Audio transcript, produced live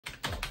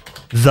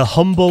the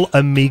humble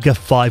Amiga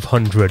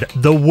 500,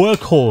 the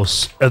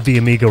workhorse of the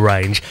Amiga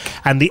range,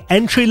 and the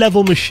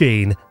entry-level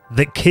machine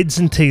that kids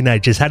and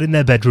teenagers had in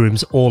their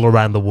bedrooms all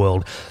around the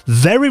world.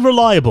 Very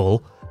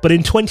reliable, but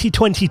in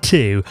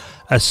 2022,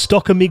 a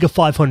stock Amiga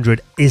 500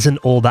 isn't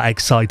all that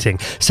exciting.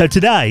 So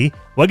today,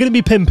 we're going to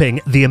be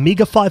pimping the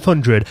Amiga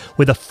 500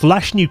 with a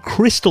flash new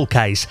crystal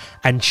case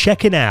and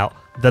checking out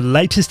the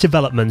latest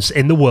developments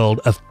in the world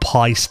of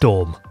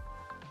PiStorm.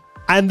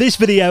 And this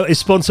video is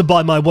sponsored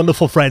by my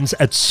wonderful friends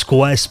at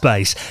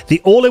Squarespace,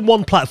 the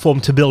all-in-one platform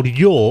to build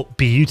your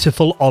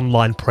beautiful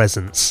online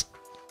presence.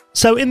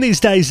 So in these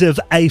days of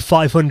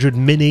A500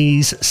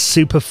 minis,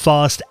 super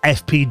fast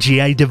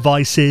FPGA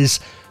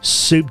devices,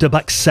 souped up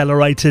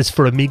accelerators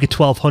for Amiga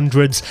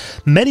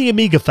 1200s, many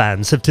Amiga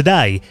fans have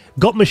today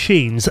got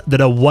machines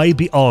that are way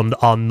beyond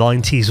our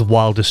 90s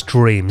wildest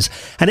dreams.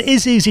 And it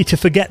is easy to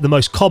forget the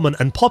most common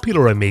and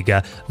popular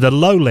Amiga, the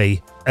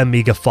lowly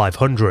Amiga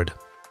 500.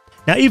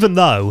 Now, even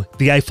though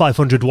the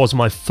A500 was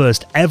my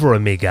first ever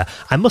Amiga,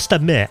 I must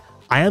admit,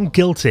 I am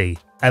guilty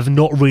of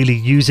not really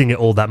using it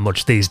all that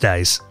much these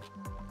days.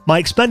 My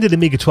expanded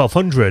Amiga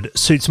 1200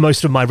 suits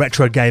most of my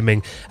retro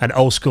gaming and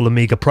old school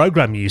Amiga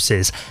program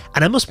uses,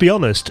 and I must be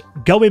honest,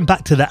 going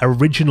back to that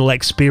original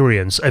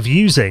experience of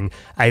using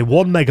a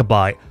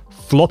 1MB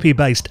floppy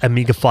based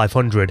Amiga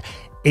 500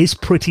 is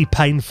pretty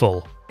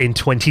painful in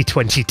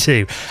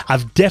 2022.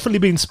 I've definitely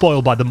been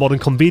spoiled by the modern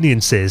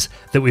conveniences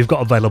that we've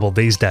got available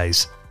these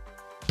days.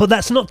 But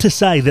that's not to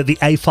say that the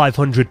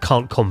A500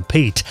 can't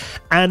compete,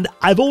 and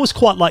I've always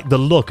quite liked the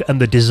look and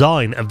the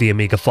design of the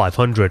Amiga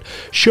 500.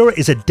 Sure, it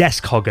is a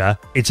desk hogger,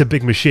 it's a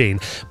big machine,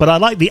 but I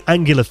like the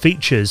angular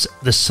features,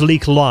 the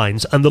sleek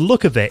lines, and the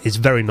look of it is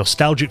very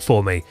nostalgic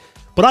for me.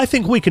 But I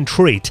think we can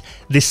treat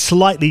this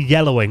slightly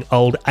yellowing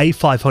old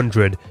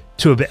A500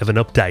 to a bit of an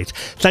update,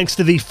 thanks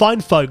to the fine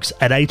folks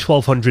at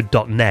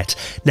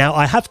a1200.net. Now,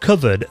 I have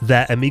covered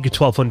their Amiga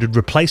 1200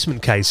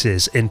 replacement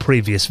cases in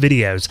previous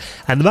videos,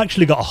 and they've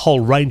actually got a whole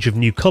range of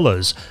new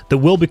colours that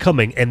will be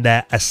coming in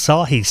their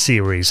Asahi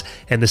series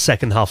in the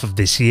second half of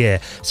this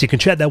year, so you can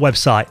check their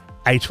website,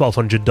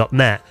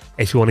 a1200.net,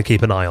 if you want to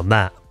keep an eye on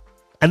that.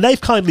 And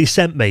they've kindly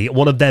sent me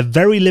one of their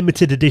very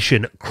limited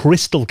edition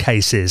crystal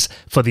cases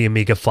for the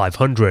Amiga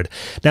 500.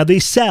 Now,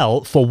 these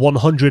sell for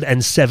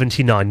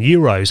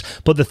 €179,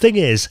 but the thing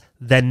is,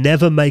 they're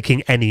never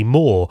making any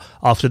more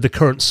after the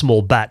current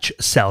small batch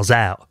sells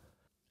out.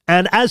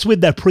 And as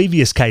with their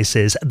previous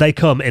cases, they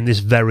come in this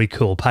very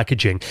cool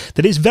packaging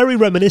that is very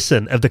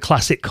reminiscent of the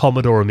classic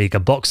Commodore Amiga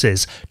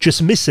boxes,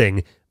 just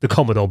missing the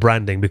Commodore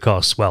branding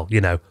because, well, you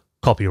know,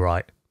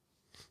 copyright.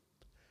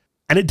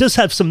 And it does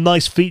have some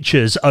nice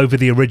features over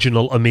the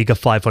original Amiga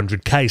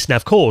 500 case. Now,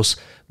 of course,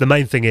 the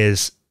main thing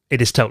is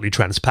it is totally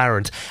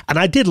transparent. And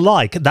I did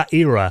like that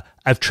era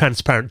of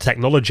transparent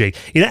technology.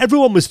 You know,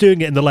 everyone was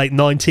doing it in the late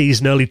 90s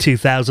and early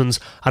 2000s,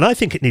 and I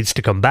think it needs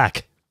to come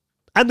back.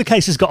 And the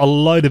case has got a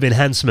load of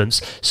enhancements,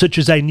 such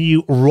as a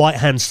new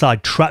right-hand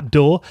side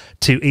trapdoor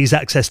to ease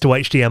access to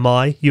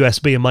HDMI,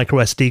 USB and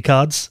microSD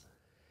cards.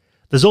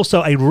 There's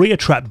also a rear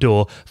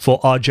trapdoor for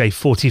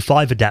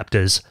RJ45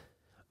 adapters.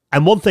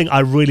 And one thing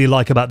I really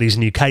like about these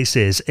new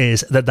cases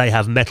is that they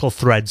have metal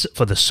threads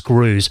for the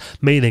screws,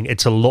 meaning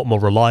it's a lot more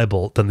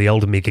reliable than the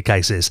old Amiga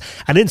cases.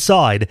 And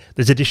inside,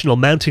 there's additional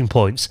mounting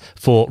points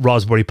for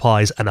Raspberry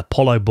Pis and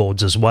Apollo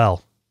boards as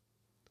well.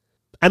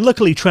 And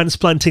luckily,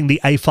 transplanting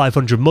the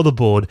A500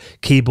 motherboard,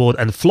 keyboard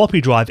and floppy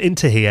drive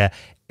into here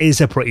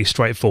is a pretty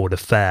straightforward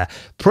affair.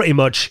 Pretty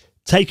much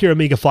take your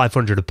Amiga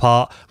 500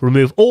 apart,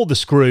 remove all the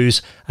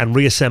screws, and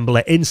reassemble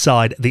it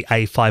inside the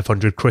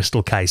A500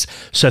 crystal case.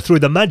 So through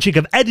the magic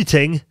of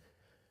editing,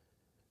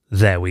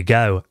 there we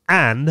go.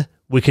 And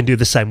we can do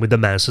the same with the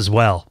mouse as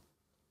well.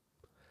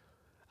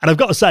 And I've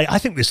got to say, I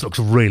think this looks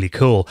really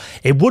cool.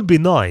 It would be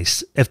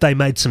nice if they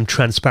made some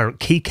transparent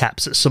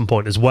keycaps at some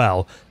point as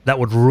well. That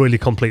would really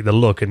complete the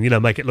look and, you know,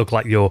 make it look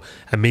like your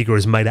Amiga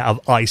is made out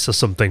of ice or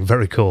something.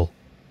 Very cool.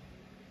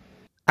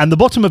 And the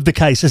bottom of the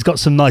case has got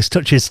some nice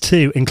touches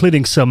too,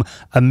 including some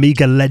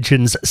Amiga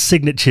Legends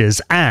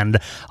signatures, and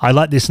I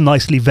like this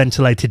nicely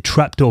ventilated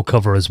trapdoor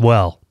cover as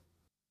well.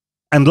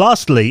 And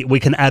lastly,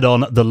 we can add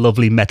on the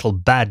lovely metal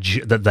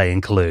badge that they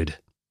include.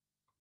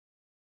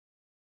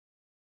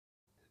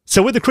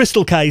 So with the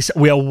crystal case,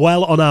 we are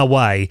well on our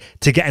way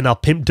to getting our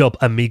pimped up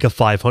Amiga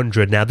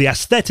 500. Now, the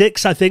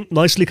aesthetics, I think,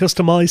 nicely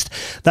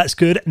customized. That's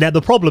good. Now,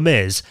 the problem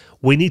is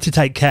we need to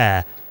take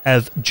care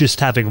of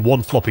just having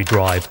one floppy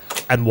drive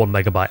and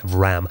 1MB of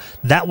RAM.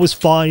 That was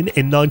fine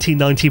in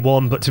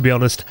 1991, but to be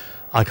honest,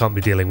 I can't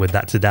be dealing with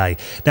that today.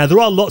 Now,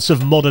 there are lots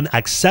of modern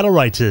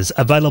accelerators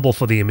available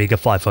for the Amiga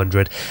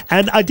 500,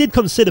 and I did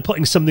consider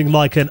putting something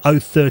like an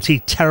 030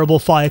 Terrible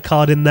Fire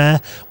card in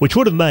there, which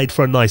would have made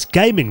for a nice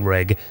gaming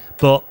rig,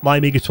 but my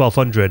Amiga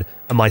 1200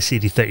 and my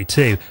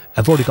CD32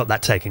 have already got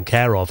that taken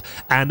care of,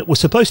 and we're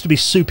supposed to be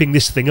souping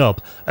this thing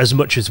up as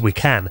much as we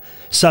can.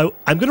 So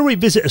I'm going to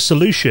revisit a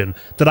solution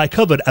that I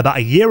covered about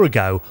a year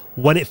ago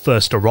when it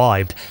first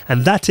arrived,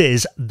 and that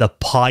is the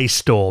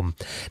PiStorm.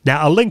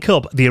 Now, I'll link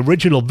up the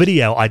original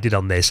video I did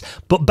on this,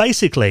 but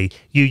basically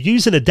you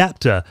use an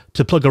adapter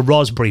to plug a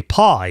Raspberry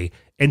Pi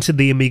into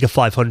the Amiga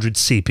 500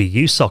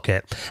 CPU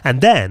socket,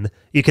 and then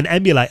you can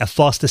emulate a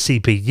faster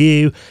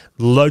CPU,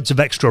 loads of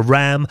extra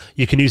RAM,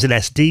 you can use an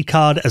SD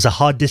card as a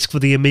hard disk for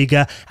the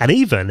Amiga, and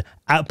even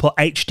output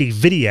HD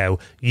video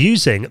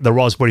using the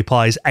Raspberry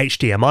Pi's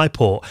HDMI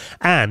port,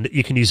 and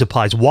you can use a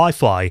Pi's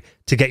Wi-Fi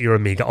to get your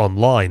Amiga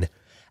online.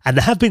 And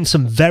there have been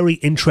some very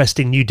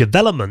interesting new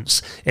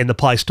developments in the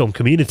PiStorm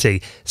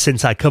community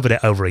since I covered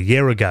it over a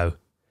year ago.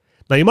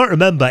 Now, you might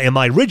remember in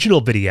my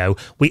original video,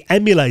 we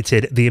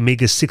emulated the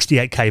Amiga's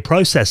 68K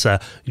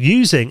processor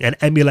using an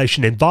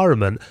emulation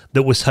environment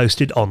that was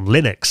hosted on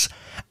Linux.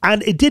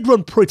 And it did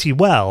run pretty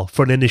well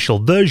for an initial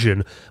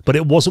version, but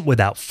it wasn't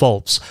without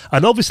faults.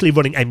 And obviously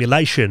running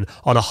emulation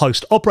on a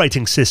host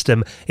operating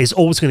system is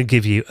always going to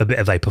give you a bit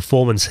of a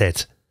performance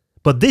hit.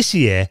 But this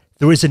year,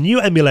 there is a new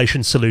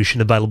emulation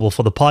solution available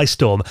for the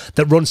PiStorm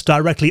that runs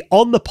directly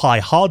on the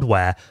Pi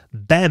hardware,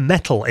 bare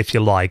metal if you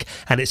like,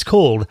 and it's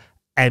called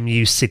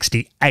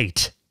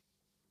Emu68.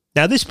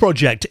 Now, this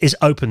project is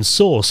open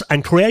source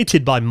and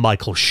created by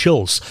Michael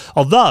Schultz,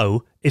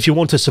 although if you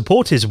want to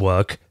support his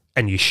work,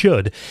 and you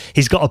should,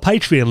 he's got a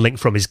Patreon link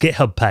from his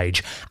GitHub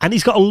page, and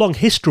he's got a long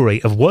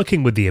history of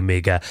working with the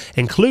Amiga,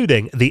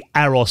 including the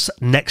AROS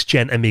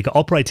next-gen Amiga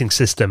operating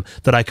system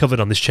that I covered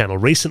on this channel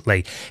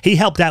recently. He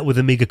helped out with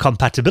Amiga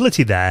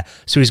compatibility there,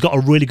 so he's got a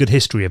really good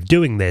history of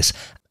doing this.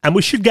 And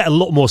we should get a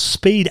lot more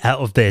speed out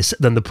of this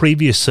than the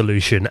previous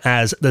solution,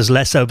 as there's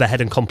less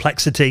overhead and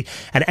complexity,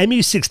 and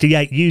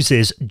Emu68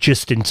 uses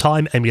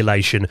just-in-time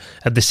emulation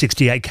of the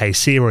 68K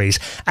series.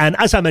 And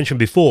as I mentioned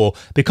before,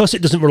 because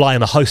it doesn't rely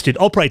on a hosted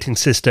operating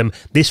system,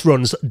 this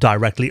runs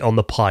directly on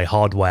the Pi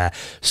hardware.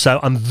 So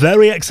I'm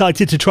very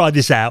excited to try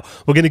this out.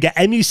 We're going to get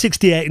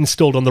Emu68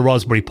 installed on the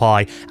Raspberry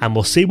Pi, and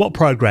we'll see what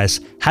progress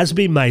has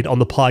been made on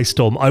the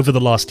PiStorm over the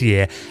last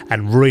year,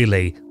 and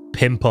really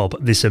pimp up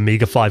this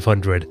Amiga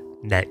 500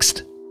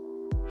 next.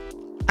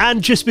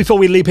 And just before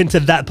we leap into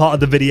that part of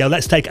the video,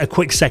 let's take a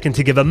quick second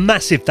to give a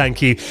massive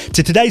thank you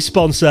to today's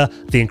sponsor,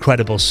 the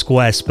incredible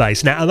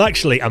Squarespace. Now, I'm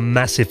actually a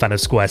massive fan of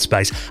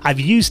Squarespace. I've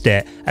used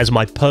it as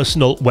my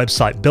personal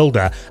website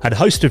builder and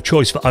host of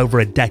choice for over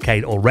a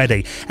decade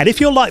already. And if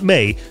you're like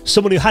me,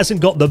 someone who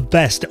hasn't got the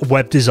best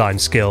web design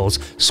skills,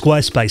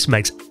 Squarespace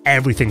makes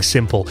everything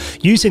simple.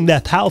 Using their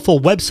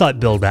powerful website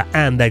builder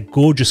and their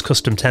gorgeous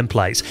custom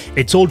templates,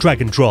 it's all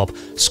drag and drop.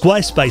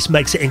 Squarespace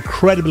makes it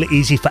incredibly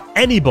easy for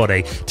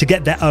anybody to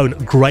get their own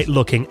great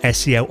looking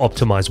SEO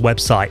optimized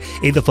website,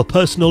 either for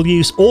personal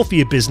use or for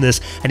your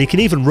business, and you can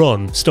even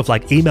run stuff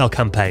like email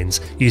campaigns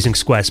using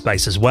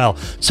Squarespace as well.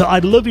 So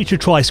I'd love you to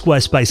try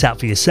Squarespace out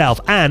for yourself,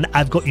 and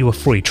I've got you a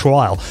free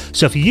trial.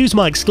 So if you use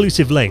my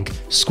exclusive link,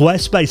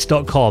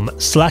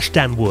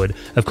 squarespace.com/danwood,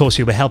 of course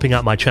you'll be helping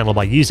out my channel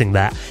by using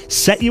that,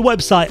 set your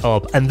website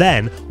up, and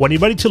then when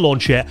you're ready to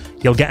launch it,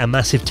 you'll get a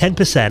massive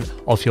 10%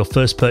 off your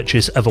first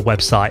purchase of a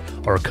website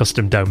or a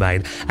custom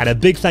domain. And a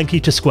big thank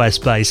you to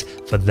Squarespace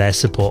for their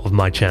support of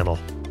my channel.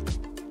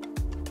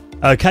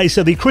 Okay,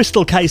 so the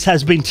crystal case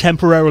has been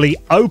temporarily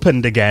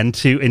opened again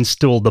to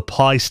install the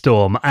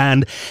PiStorm,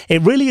 and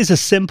it really is as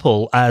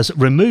simple as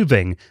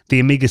removing the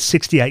Amiga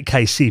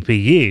 68K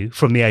CPU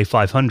from the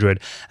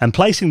A500 and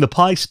placing the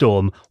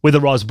PiStorm with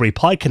a Raspberry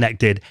Pi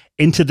connected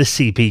into the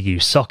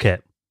CPU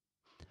socket.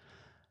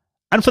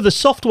 And for the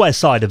software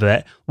side of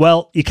it,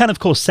 well, you can of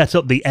course set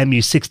up the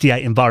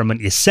Emu68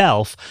 environment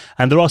yourself,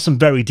 and there are some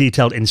very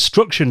detailed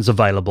instructions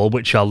available,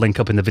 which I'll link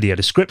up in the video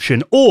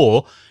description,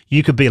 or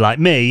you could be like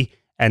me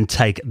and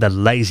take the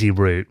lazy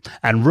route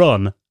and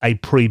run a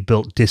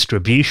pre-built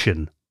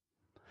distribution.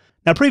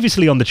 Now,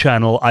 previously on the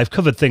channel, I've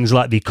covered things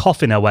like the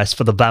Caffeine OS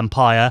for the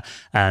Vampire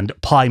and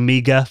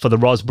Amiga for the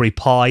Raspberry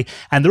Pi,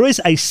 and there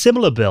is a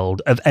similar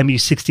build of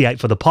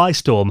Emu68 for the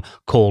PiStorm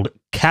called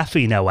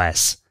Caffeine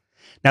OS.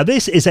 Now,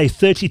 this is a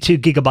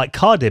 32GB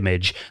card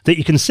image that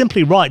you can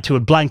simply write to a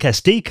blank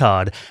SD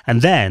card,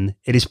 and then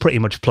it is pretty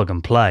much plug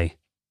and play.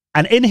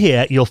 And in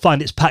here, you'll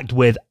find it's packed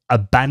with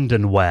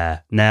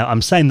abandonware. Now,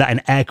 I'm saying that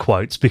in air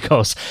quotes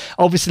because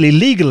obviously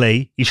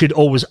legally, you should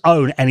always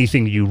own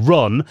anything you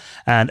run,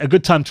 and a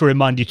good time to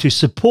remind you to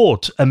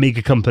support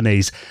Amiga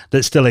companies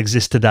that still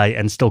exist today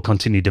and still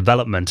continue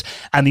development.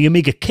 And the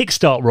Amiga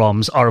Kickstart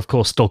ROMs are, of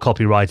course, still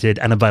copyrighted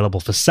and available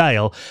for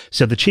sale,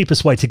 so the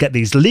cheapest way to get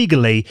these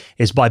legally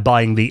is by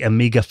buying the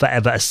Amiga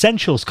Forever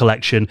Essentials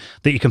collection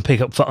that you can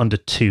pick up for under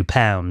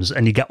 £2,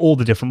 and you get all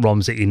the different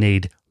ROMs that you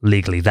need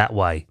legally that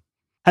way.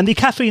 And the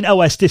Caffeine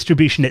OS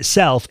distribution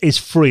itself is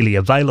freely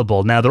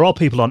available. Now, there are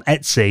people on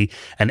Etsy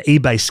and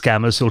eBay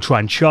scammers who'll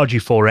try and charge you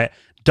for it.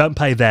 Don't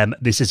pay them.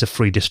 This is a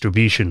free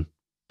distribution.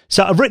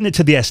 So I've written it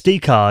to the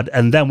SD card,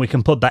 and then we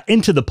can put that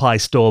into the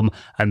PiStorm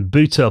and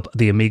boot up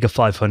the Amiga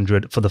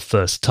 500 for the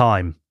first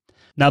time.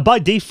 Now, by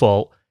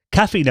default,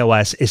 Caffeine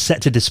OS is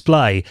set to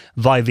display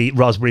via the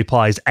Raspberry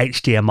Pi's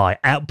HDMI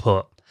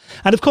output.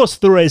 And of course,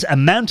 there is a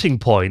mounting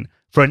point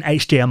for an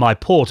HDMI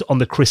port on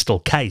the crystal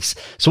case.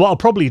 So what I'll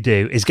probably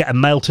do is get a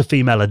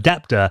male-to-female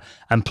adapter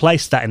and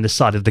place that in the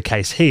side of the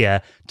case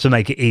here to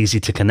make it easy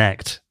to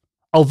connect.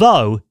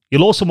 Although,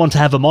 you'll also want to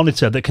have a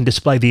monitor that can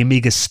display the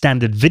Amiga's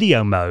standard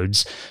video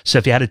modes. So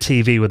if you had a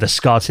TV with a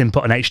SCART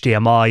input and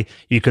HDMI,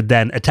 you could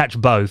then attach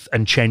both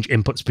and change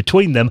inputs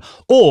between them,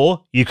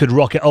 or you could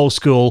rock it old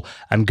school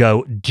and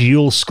go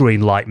dual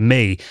screen like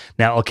me.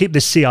 Now, I'll keep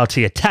this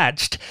CRT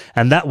attached,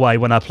 and that way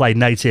when I play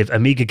native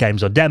Amiga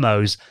games or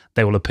demos,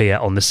 they will appear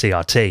on the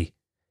CRT.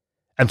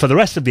 And for the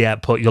rest of the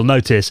output, you'll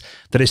notice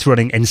that it's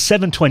running in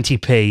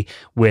 720p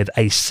with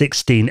a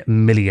 16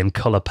 million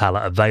color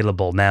palette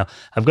available. Now,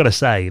 I've got to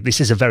say,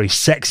 this is a very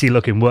sexy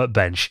looking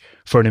workbench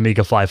for an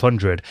Amiga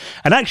 500.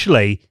 And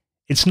actually,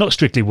 it's not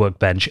strictly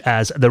Workbench,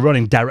 as they're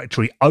running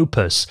Directory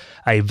Opus,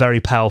 a very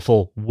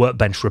powerful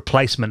workbench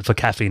replacement for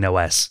Caffeine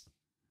OS.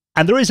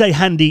 And there is a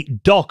handy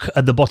dock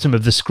at the bottom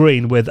of the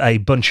screen with a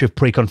bunch of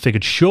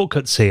pre-configured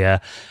shortcuts here,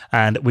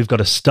 and we've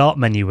got a start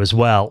menu as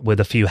well with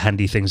a few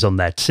handy things on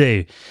there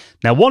too.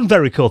 Now, one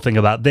very cool thing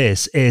about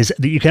this is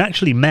that you can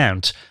actually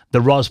mount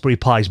the Raspberry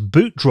Pi's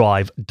boot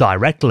drive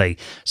directly.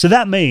 So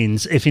that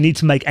means if you need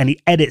to make any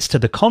edits to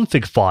the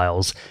config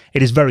files,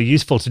 it is very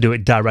useful to do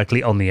it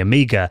directly on the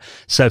Amiga.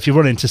 So if you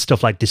run into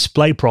stuff like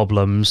display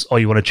problems, or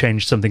you want to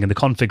change something in the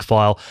config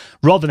file,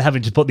 rather than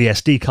having to put the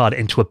SD card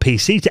into a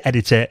PC to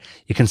edit it,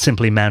 you can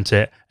simply mount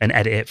it and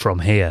edit it from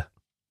here.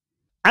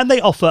 And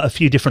they offer a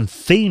few different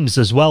themes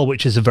as well,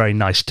 which is a very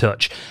nice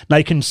touch. Now,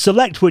 you can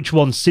select which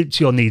one suits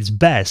your needs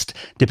best,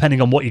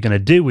 depending on what you're going to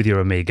do with your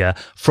Amiga,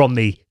 from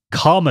the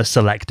Karma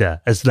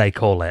selector, as they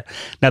call it.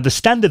 Now, the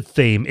standard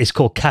theme is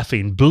called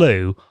Caffeine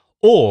Blue,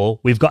 or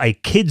we've got a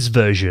kids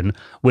version,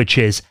 which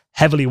is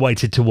heavily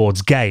weighted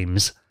towards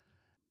games.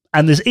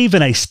 And there's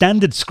even a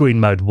standard screen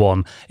mode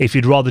one if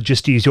you'd rather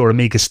just use your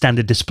Amiga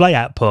standard display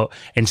output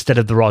instead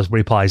of the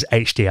Raspberry Pi's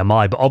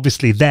HDMI, but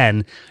obviously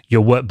then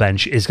your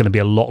workbench is going to be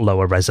a lot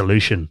lower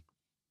resolution.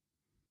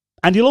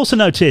 And you'll also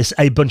notice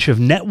a bunch of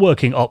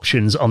networking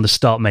options on the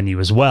start menu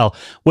as well,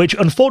 which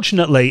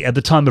unfortunately at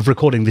the time of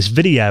recording this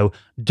video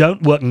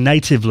don't work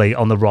natively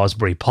on the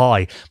Raspberry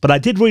Pi. But I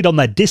did read on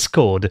their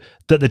Discord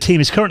that the team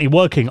is currently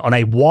working on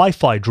a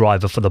Wi-Fi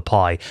driver for the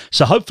Pi,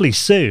 so hopefully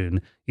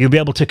soon you'll be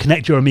able to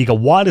connect your Amiga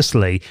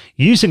wirelessly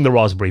using the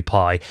Raspberry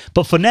Pi.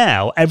 But for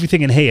now,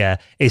 everything in here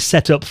is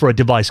set up for a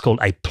device called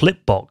a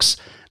Plipbox.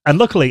 And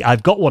luckily,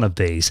 I've got one of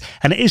these,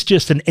 and it is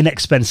just an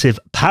inexpensive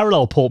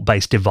parallel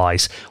port-based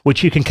device,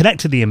 which you can connect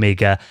to the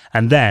Amiga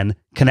and then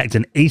connect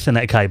an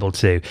Ethernet cable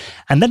to.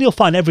 And then you'll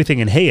find everything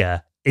in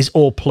here is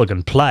all plug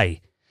and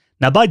play.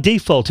 Now, by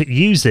default, it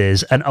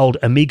uses an old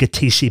Amiga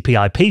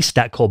TCP IP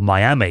stack called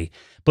Miami,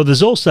 but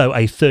there's also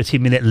a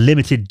 30-minute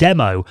limited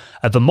demo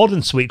of a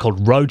modern suite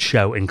called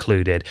Roadshow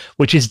included,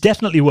 which is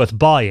definitely worth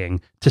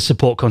buying to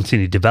support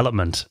continued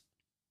development.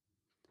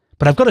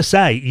 But I've got to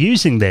say,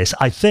 using this,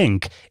 I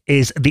think,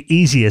 is the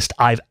easiest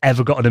I've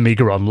ever got an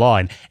Amiga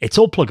online. It's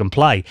all plug and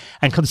play,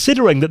 and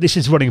considering that this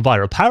is running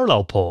via a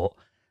parallel port,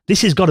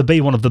 this has got to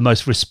be one of the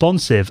most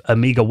responsive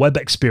Amiga web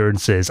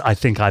experiences I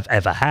think I've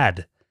ever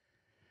had.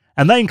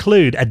 And they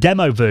include a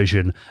demo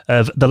version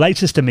of the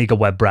latest Amiga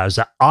web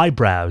browser,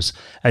 iBrowse.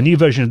 A new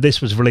version of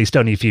this was released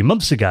only a few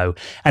months ago,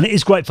 and it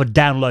is great for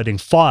downloading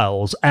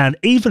files, and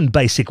even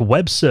basic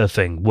web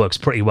surfing works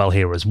pretty well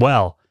here as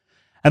well.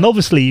 And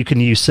obviously you can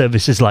use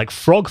services like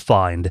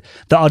FrogFind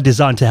that are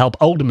designed to help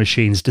older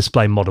machines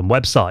display modern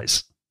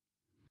websites.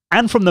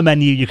 And from the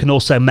menu you can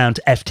also mount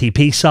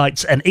FTP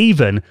sites and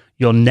even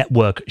your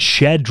network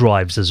shared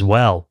drives as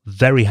well.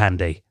 Very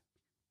handy.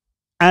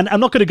 And I'm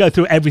not going to go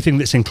through everything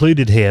that's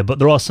included here, but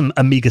there are some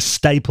Amiga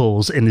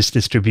staples in this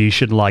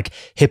distribution like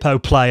Hippo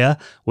Player,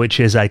 which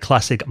is a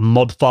classic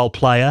mod file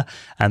player,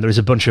 and there is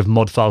a bunch of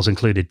mod files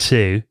included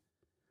too.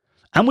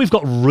 And we've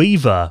got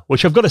Reaver,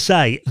 which I've got to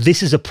say,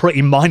 this is a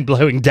pretty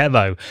mind-blowing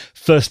demo.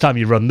 First time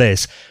you run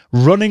this.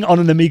 Running on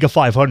an Amiga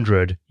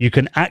 500, you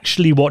can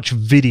actually watch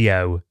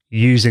video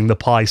using the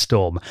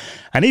PiStorm.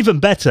 And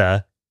even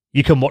better,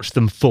 you can watch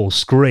them full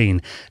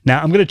screen.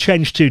 Now, I'm going to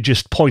change to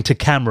just point a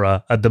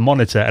camera at the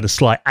monitor at a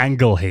slight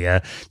angle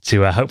here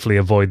to hopefully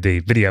avoid the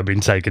video being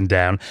taken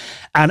down.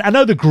 And I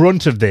know the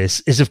grunt of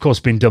this is, of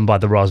course, being done by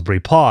the Raspberry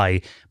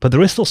Pi, but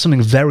there is still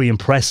something very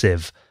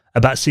impressive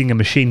about seeing a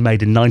machine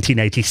made in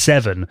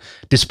 1987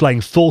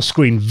 displaying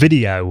full-screen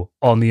video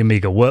on the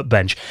Amiga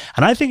workbench.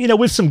 And I think,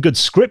 with some good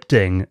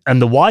scripting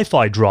and the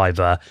Wi-Fi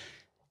driver,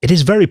 it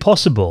is very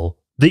possible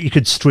that you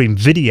could stream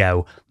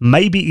video,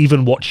 maybe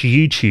even watch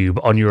YouTube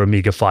on your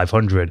Amiga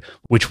 500,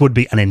 which would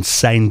be an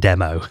insane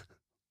demo.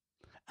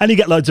 And you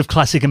get loads of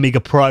classic Amiga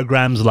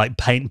programs like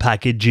paint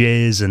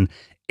packages and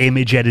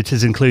image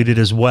editors included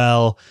as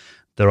well.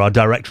 There are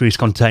directories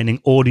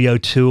containing audio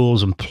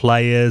tools and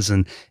players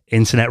and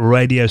internet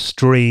radio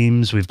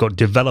streams. We've got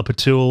developer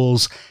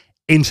tools,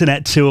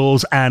 internet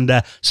tools,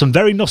 and some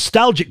very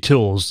nostalgic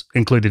tools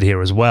included here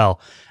as well.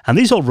 And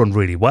these all run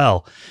really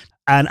well.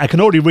 And I can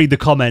already read the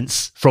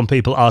comments from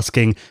people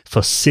asking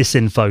for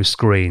SysInfo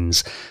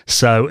screens.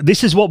 So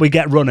this is what we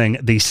get running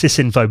the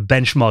SysInfo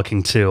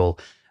benchmarking tool.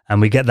 And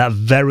we get that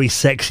very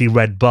sexy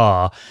red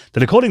bar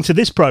that, according to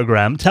this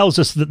program, tells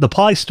us that the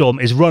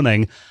PiStorm is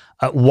running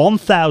at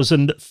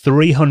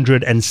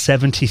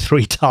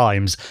 1,373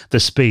 times the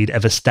speed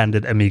of a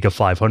standard Amiga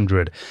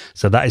 500.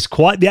 So that is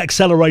quite the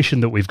acceleration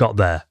that we've got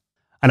there.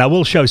 And I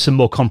will show some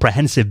more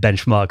comprehensive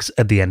benchmarks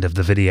at the end of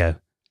the video.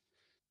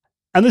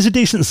 And there's a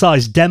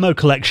decent-sized demo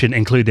collection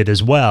included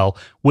as well,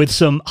 with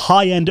some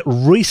high-end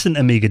recent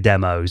Amiga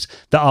demos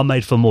that are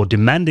made for more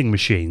demanding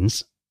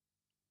machines.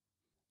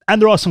 And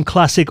there are some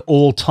classic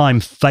all-time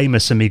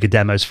famous Amiga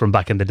demos from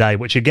back in the day,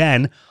 which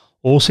again,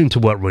 all seem to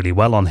work really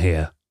well on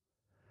here.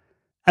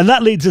 And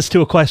that leads us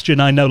to a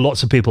question I know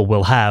lots of people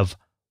will have: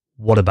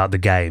 what about the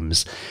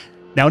games?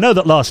 Now, I know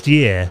that last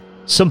year,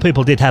 some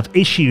people did have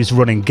issues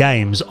running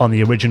games on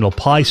the original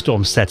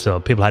PiStorm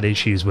setup. People had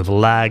issues with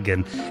lag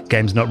and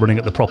games not running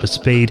at the proper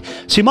speed.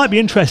 So you might be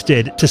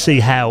interested to see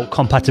how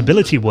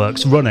compatibility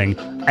works running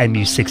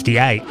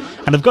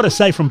Emu68. And I've got to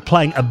say, from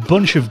playing a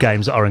bunch of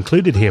games that are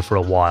included here for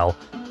a while,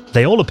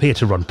 they all appear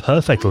to run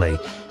perfectly.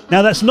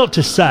 Now, that's not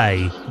to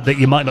say that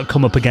you might not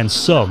come up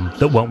against some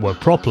that won't work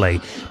properly,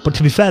 but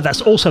to be fair,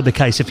 that's also the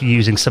case if you're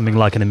using something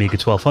like an Amiga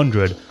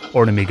 1200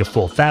 or an Amiga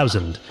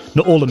 4000.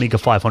 Not all Amiga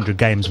 500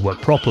 games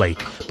work properly,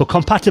 but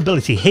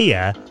compatibility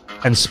here,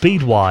 and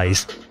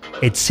speed-wise,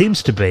 it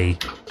seems to be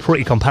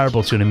pretty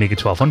comparable to an Amiga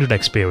 1200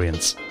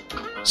 experience.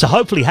 So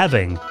hopefully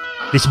having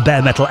this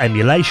bare metal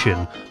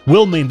emulation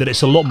will mean that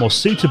it's a lot more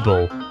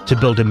suitable to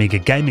build Amiga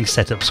gaming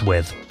setups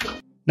with.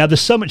 Now,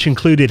 there's so much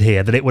included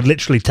here that it would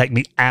literally take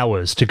me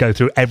hours to go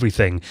through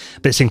everything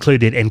that's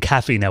included in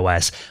Caffeine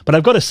OS, but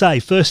I've got to say,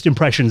 first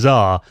impressions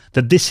are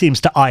that this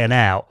seems to iron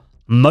out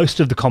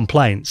most of the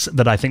complaints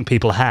that I think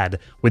people had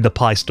with the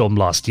PiStorm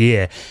last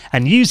year.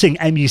 And using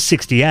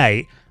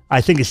Emu68,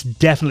 I think it's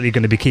definitely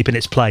going to be keeping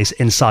its place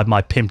inside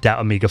my pimped out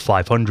Amiga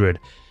 500.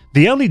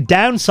 The only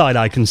downside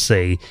I can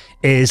see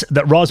is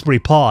that Raspberry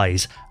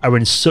Pis are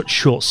in such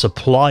short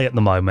supply at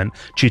the moment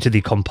due to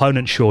the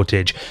component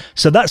shortage,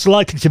 so that's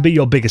likely to be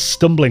your biggest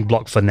stumbling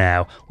block for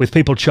now, with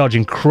people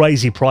charging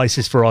crazy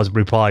prices for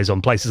Raspberry Pis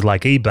on places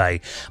like eBay.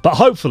 But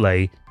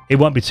hopefully it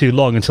won't be too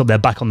long until they're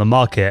back on the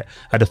market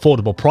at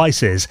affordable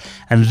prices,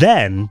 and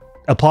then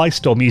a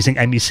PiStorm using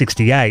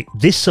Emu68,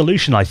 this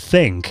solution, I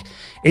think,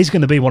 is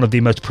going to be one of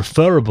the most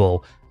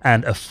preferable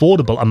and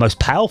affordable and most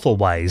powerful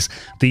ways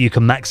that you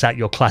can max out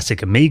your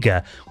classic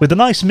Amiga, with a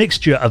nice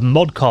mixture of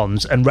mod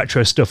cons and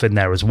retro stuff in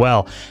there as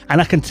well. And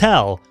I can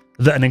tell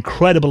that an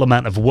incredible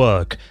amount of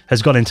work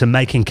has gone into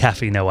making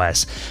Caffeine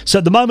OS. So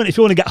at the moment, if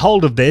you want to get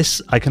hold of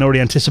this, I can already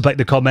anticipate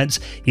the comments,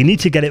 you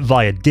need to get it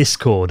via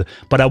Discord,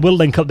 but I will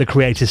link up the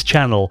creators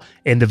channel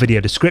in the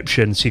video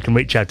description so you can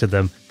reach out to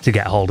them to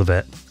get hold of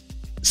it.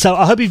 So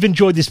I hope you've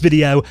enjoyed this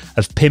video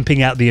of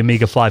pimping out the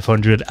Amiga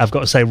 500. I've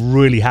got to say,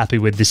 really happy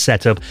with this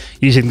setup,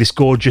 using this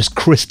gorgeous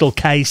crystal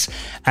case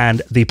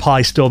and the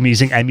PiStorm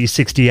using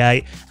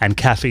Emu68 and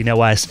Caffeine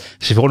OS. So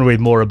if you want to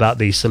read more about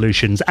these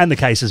solutions and the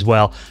case as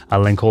well,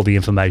 I'll link all the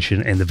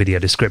information in the video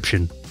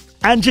description.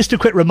 And just a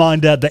quick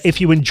reminder that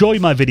if you enjoy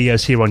my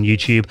videos here on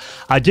YouTube,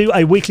 I do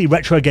a weekly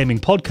retro gaming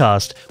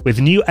podcast with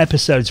new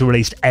episodes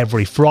released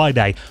every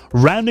Friday,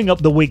 rounding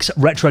up the week's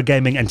retro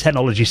gaming and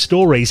technology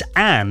stories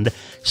and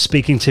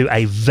speaking to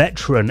a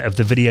veteran of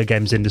the video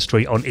games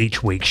industry on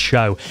each week's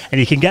show. And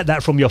you can get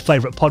that from your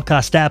favorite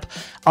podcast app,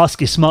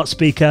 ask your smart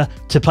speaker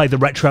to play the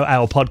Retro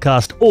Hour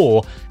podcast,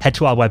 or head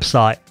to our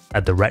website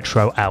at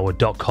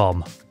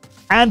theretrohour.com.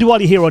 And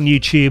while you're here on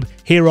YouTube,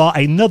 here are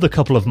another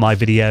couple of my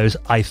videos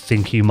I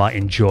think you might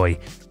enjoy.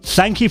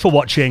 Thank you for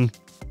watching,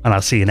 and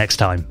I'll see you next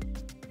time.